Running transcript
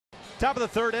Top of the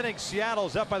third inning,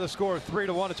 Seattle's up by the score of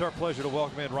 3-1. It's our pleasure to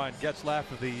welcome in Ryan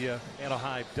Getzlaf of the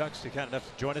Anaheim Ducks to kind enough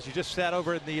to join us. You just sat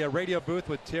over in the radio booth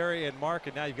with Terry and Mark,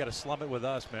 and now you've got to slum it with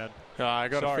us, man. I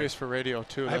got a face for radio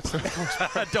too. That's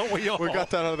don't we all? We got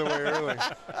that out of the way early.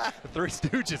 The Three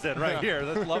Stooges then right here.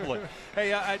 That's lovely.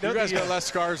 Hey, I know you guys got less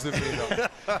scars than me,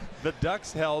 though. The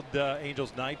Ducks held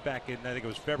Angels night back in, I think it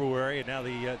was February, and now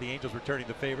the Angels returning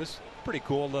the favors. Pretty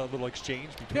cool little exchange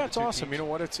between Yeah, it's the two awesome. teams. You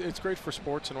know what? It's great for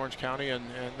sports in Orange County and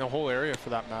the whole area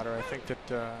for that matter. I think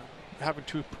that having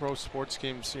two pro sports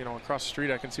games, across the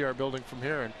street, I can see our building from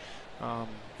here, and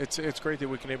it's great that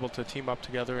we can able to team up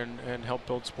together and help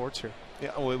build sports here.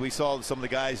 Yeah, well, we saw some of the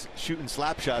guys shooting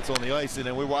slap shots on the ice, and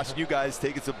then we're watching you guys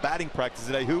taking some batting practice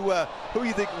today. Who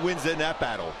you think wins in that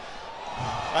battle?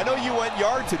 I know you went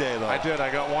yard today, though. I did.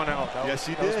 I got one out. Yes,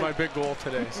 you did. That was my big goal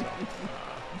today. So,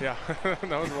 yeah, that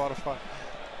was a lot of fun.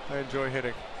 I enjoy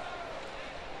hitting.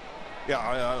 Yeah,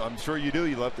 I'm sure you do.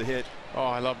 You love to hit. Oh,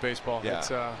 I love baseball.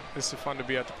 Yeah. It's fun to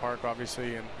be at the park,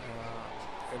 obviously, and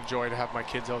enjoy to have my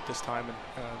kids out this time,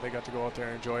 and they got to go out there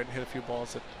and enjoy it and hit a few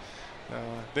balls that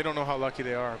they don't know how lucky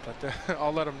they are, but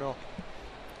I'll let them know.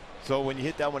 So when you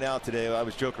hit that one out today, I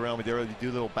was joking around with you. Did you do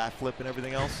a little bat flip and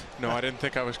everything else? No, I didn't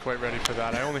think I was quite ready for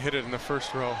that. I only hit it in the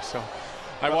first row, so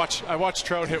I watched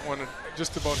Trout hit one and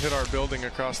just about hit our building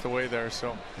across the way there.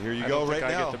 So here you go, right now.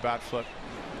 I get the bat flip.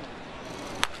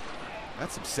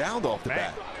 That's some sound off the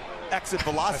bat. Exit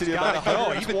velocity about about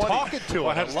 120. Even talking to it. Well,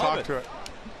 I had to talk to it.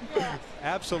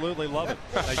 Absolutely love it.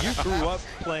 Now, you grew up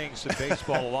playing some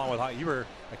baseball along with hockey. You were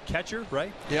a catcher,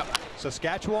 right? Yeah.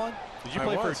 Saskatchewan. Did you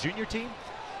play for a junior team?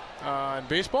 In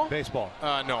baseball? Baseball.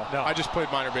 No. I just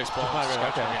played minor baseball.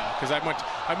 Okay. Yeah, because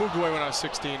I moved away when I was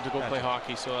 16 to go play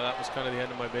hockey, so that was kind of the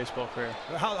end of my baseball career.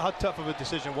 How tough of a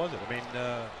decision was it? I mean,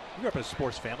 you grew up in a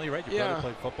sports family, right? Your brother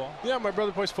played football. Yeah, my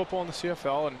brother plays football in the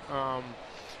CFL, and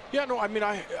yeah, no, I mean,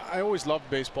 I always loved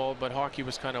baseball, but hockey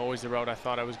was kind of always the route I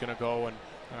thought I was going to go, and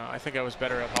I think I was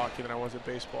better at hockey than I was at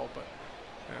baseball, but.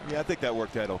 Yeah, I think that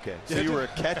worked out okay. So you were a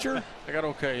catcher? I got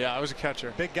okay, yeah. I was a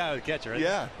catcher. Big guy with a catcher, right?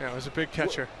 Yeah. Yeah, I was a big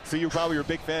catcher. So you probably were a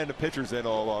big fan of pitchers and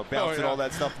all, bouncing all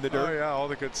that stuff in the dirt? Oh, yeah, all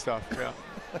the good stuff,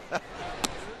 yeah.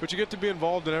 But you get to be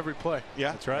involved in every play.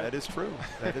 Yeah, that's right. That is true.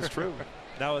 That is true.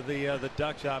 Now the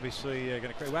Ducks obviously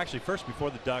going to. Well, actually, first before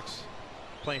the Ducks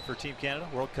playing for Team Canada,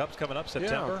 World Cup's coming up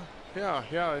September.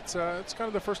 Yeah. It's kind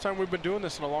of the first time we've been doing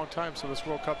this in a long time, so this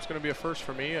World Cup's going to be a first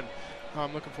for me, and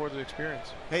I'm looking forward to the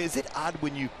experience. Hey, is it odd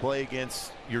when you play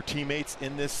against your teammates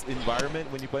in this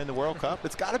environment when you play in the World Cup?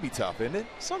 It's got to be tough, isn't it?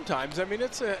 Sometimes. I mean,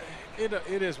 it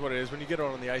is what it is. When you get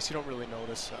out on the ice, you don't really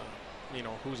notice,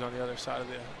 who's on the other side of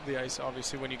the ice.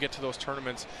 Obviously, when you get to those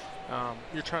tournaments,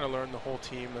 you're trying to learn the whole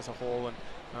team as a whole,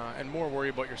 and more worry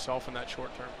about yourself in that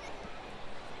short term.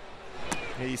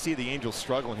 Yeah, you see the Angels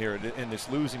struggling here in this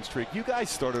losing streak. You guys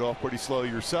started off pretty slow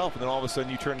yourself, and then all of a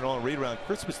sudden you turned it on right around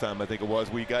Christmas time, I think it was,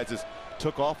 where you guys just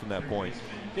took off from that point.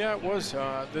 Yeah, it was.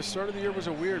 The start of the year was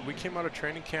weird. We came out of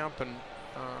training camp, and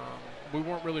we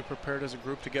weren't really prepared as a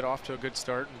group to get off to a good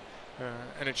start,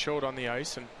 and it showed on the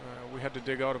ice, and we had to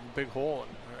dig out of a big hole,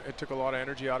 and it took a lot of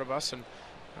energy out of us,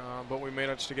 but we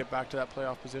managed to get back to that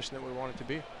playoff position that we wanted to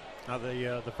be. Now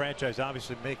the franchise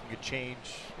obviously making a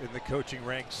change in the coaching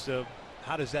ranks.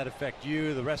 How does that affect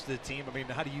you, the rest of the team? I mean,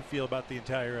 how do you feel about the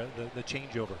entire the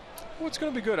changeover? Well, it's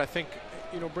going to be good. I think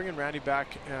bringing Randy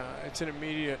back, it's an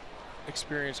immediate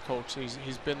experienced coach.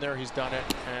 He's been there, he's done it,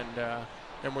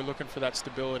 and we're looking for that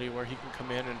stability where he can come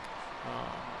in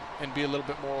and be a little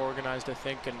bit more organized, I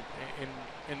think, and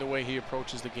in the way he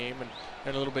approaches the game,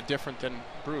 and a little bit different than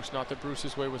Bruce. Not that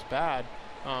Bruce's way was bad.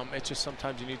 It's just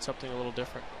sometimes you need something a little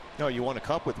different. No, you won a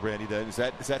cup with Randy. Then does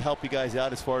that help you guys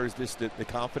out as far as this the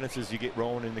confidence as you get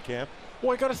rolling in the camp?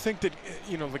 Well, I got to think that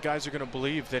the guys are going to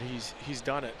believe that he's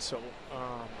done it. So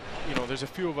there's a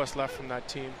few of us left from that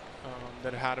team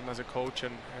that had him as a coach,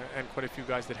 and quite a few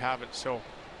guys that haven't. So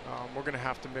we're going to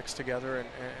have to mix together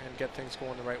and get things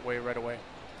going the right way right away.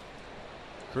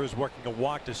 Cruz working a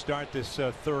walk to start this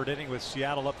third inning with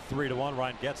Seattle up 3-1.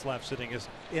 Ryan Getzlaf sitting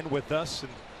in with us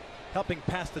and helping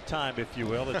pass the time, if you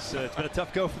will. It's been a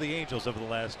tough go for the Angels over the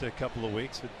last couple of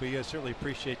weeks. But we certainly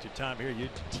appreciate your time here. Your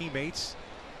teammates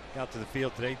out to the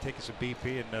field today, taking some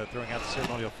BP and throwing out the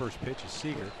ceremonial first pitch is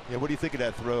Seager. Yeah, what do you think of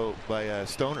that throw by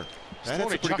Stoner? That's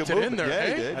a pretty good move in there. Yeah,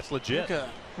 hey? he did. That's legit.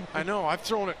 I know. I've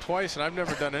thrown it twice, and I've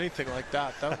never done anything like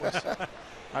that.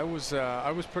 I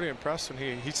was pretty impressed, and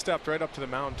he stepped right up to the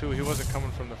mound too. He wasn't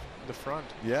coming from the front.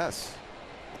 Yes.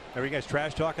 Are you guys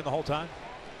trash talking the whole time?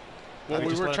 Well,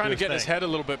 we were trying to get in his head a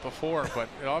little bit before, but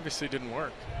it obviously didn't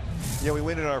work. Yeah, we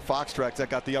went in our Fox tracks. That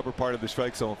got the upper part of the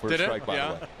strike zone for a strike, by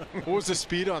the way. What was the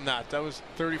speed on that? That was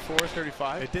 34,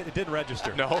 35? It didn't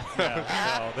register. No.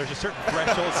 No. There's a certain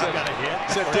threshold you got to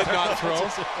hit. Said did not throw.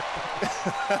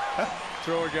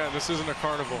 Throw again. This isn't a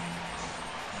carnival.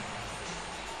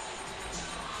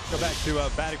 Go back to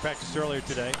batting practice earlier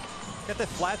today. Got that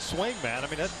flat swing, man. I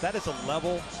mean, that is a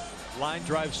level line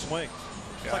drive swing.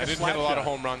 Yeah, I didn't hit a lot of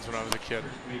home runs when I was a kid.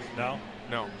 No?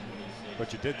 No.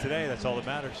 But you did today. That's all that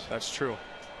matters. That's true.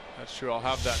 That's true. I'll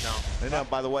have that now. And now,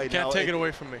 by the way, can't take it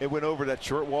away from me. It went over that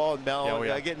short wall, and now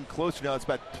getting closer. Now it's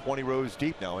about 20 rows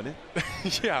deep now, isn't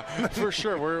it? Yeah, for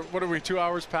sure. What are we, 2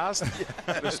 hours past?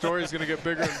 The story is going to get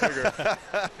bigger and bigger.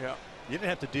 Yeah. You didn't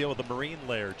have to deal with the marine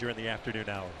layer during the afternoon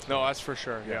hours. No, that's for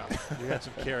sure. Yeah. You had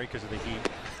some carry because of the heat.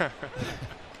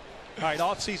 All right,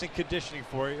 off-season conditioning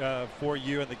for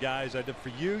you and the guys. For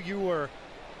you, you were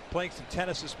playing some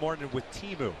tennis this morning with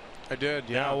Timu. I did.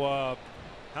 Yeah. Now,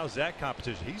 how's that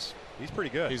competition? He's pretty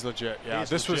good. He's legit. Yeah.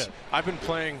 I've been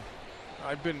playing.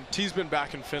 T's been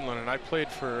back in Finland, and I played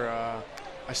for.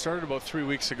 I started about 3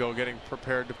 weeks ago, getting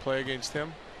prepared to play against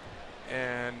him,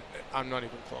 and I'm not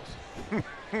even close.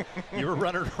 You were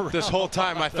running around this whole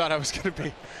time. I thought I was going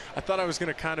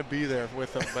to kind of be there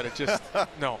with him, but it just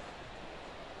no.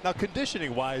 Now,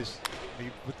 conditioning-wise, I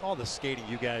mean, with all the skating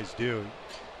you guys do,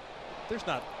 there's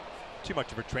not too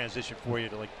much of a transition for you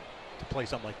to play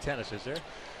something like tennis, is there?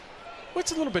 Well,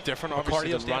 it's a little bit different,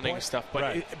 obviously, the running stuff, but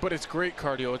right. But it's great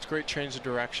cardio. It's great change of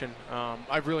direction.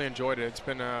 I've really enjoyed it. It's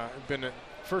been a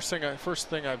first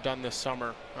thing I've done this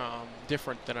summer,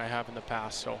 different than I have in the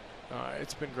past. So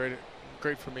it's been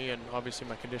great for me, and obviously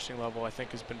my conditioning level I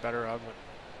think has been better of it.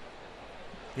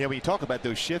 Yeah, when you talk about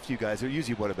those shifts, you guys are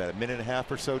usually about a minute and a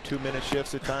half or so, 2-minute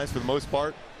shifts at times for the most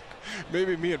part.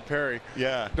 Maybe me and Perry.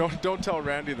 Yeah. Don't tell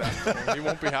Randy that. He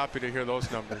won't be happy to hear those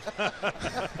numbers.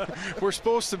 We're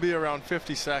supposed to be around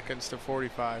 50 seconds to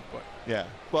 45, but yeah.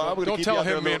 Well, don't tell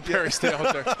him me and Perry stay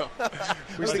out there.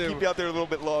 We stay keep you out there a little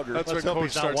bit longer. That's when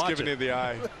Coach starts giving you the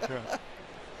eye.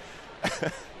 Yeah.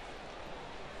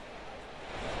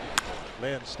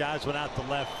 Lynn skies one out to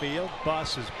left field.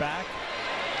 Bus is back.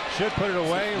 Should put it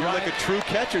away. You're like a true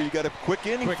catcher. You got a quick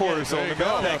inning for us on the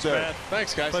mound out there.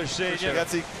 Thanks, guys. Pleasure seeing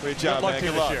you. Great job, man.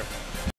 Good luck.